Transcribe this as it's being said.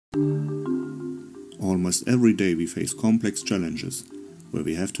Almost every day we face complex challenges, where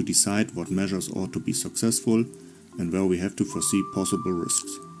we have to decide what measures ought to be successful and where we have to foresee possible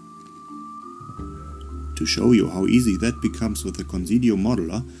risks. To show you how easy that becomes with the CONSIDEO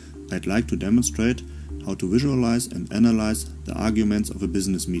modeler, I'd like to demonstrate how to visualize and analyze the arguments of a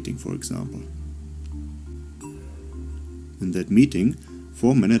business meeting, for example. In that meeting,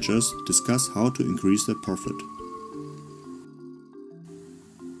 4 managers discuss how to increase their profit.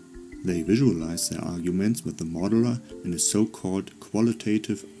 They visualize their arguments with the modeler in a so-called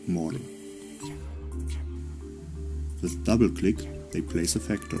qualitative model. With double-click, they place a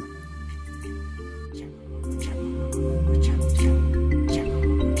factor.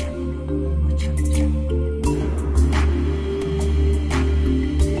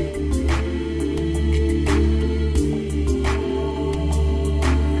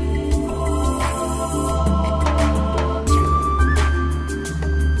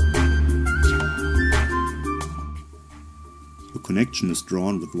 A connection is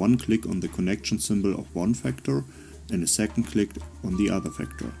drawn with one click on the connection symbol of one factor and a second click on the other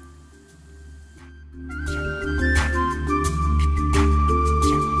factor.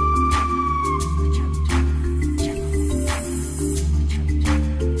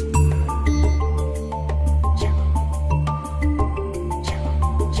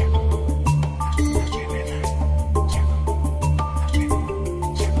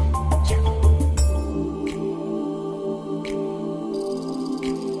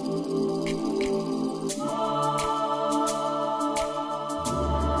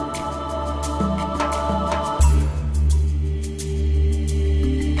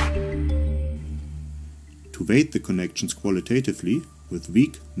 To weight the connections qualitatively, with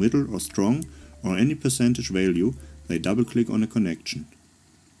weak, middle or strong, or any percentage value, they double-click on a connection.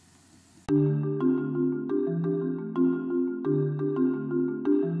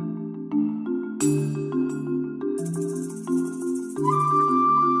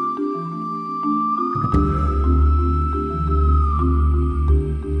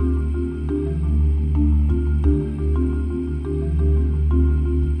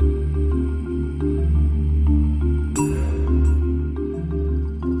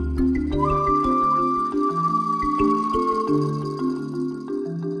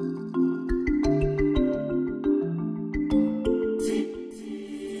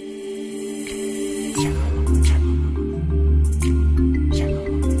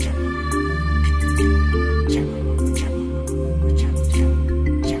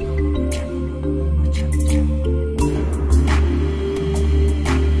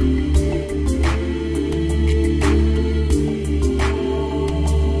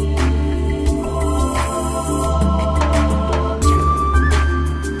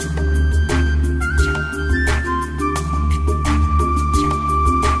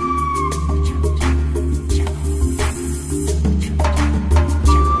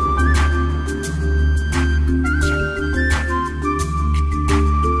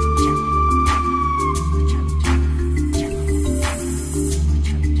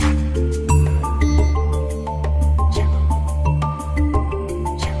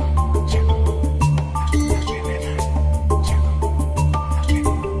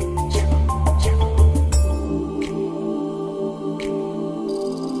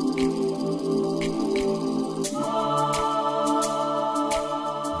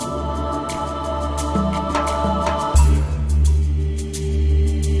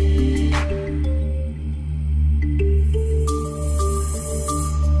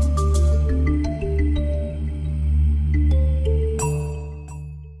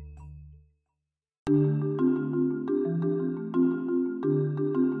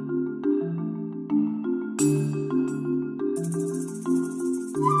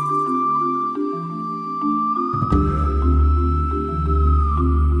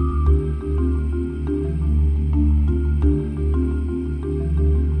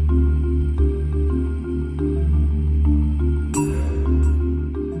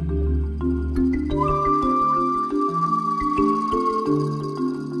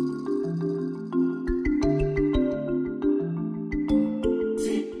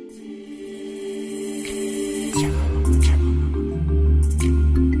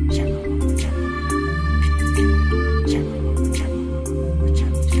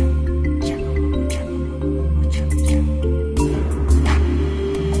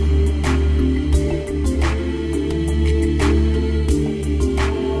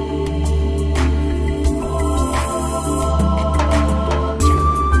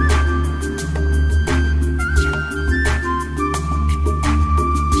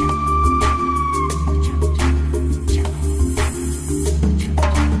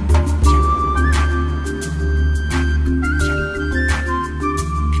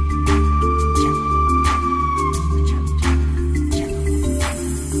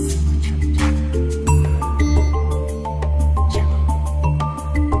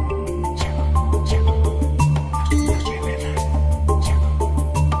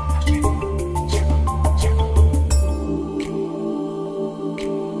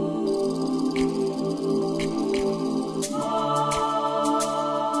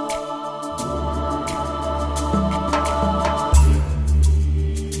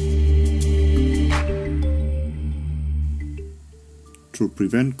 To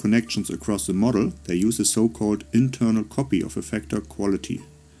prevent connections across the model, they use a so-called internal copy of a factor quality.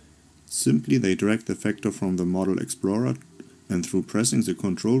 Simply they drag the factor from the Model Explorer, and through pressing the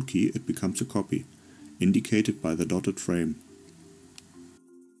Control key it becomes a copy, indicated by the dotted frame.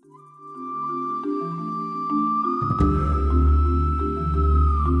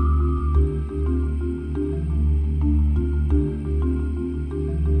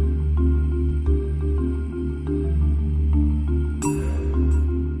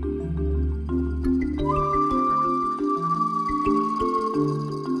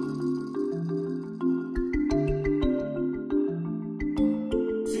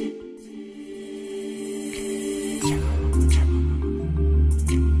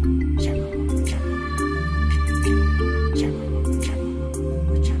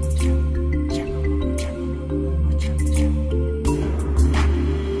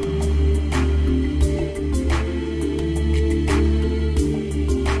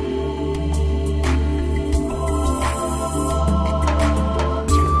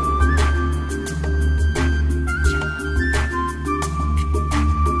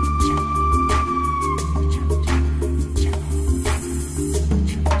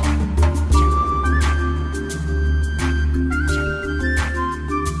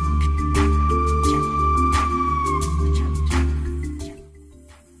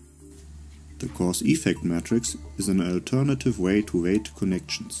 The cause-effect matrix is an alternative way to weight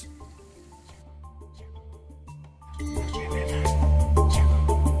connections.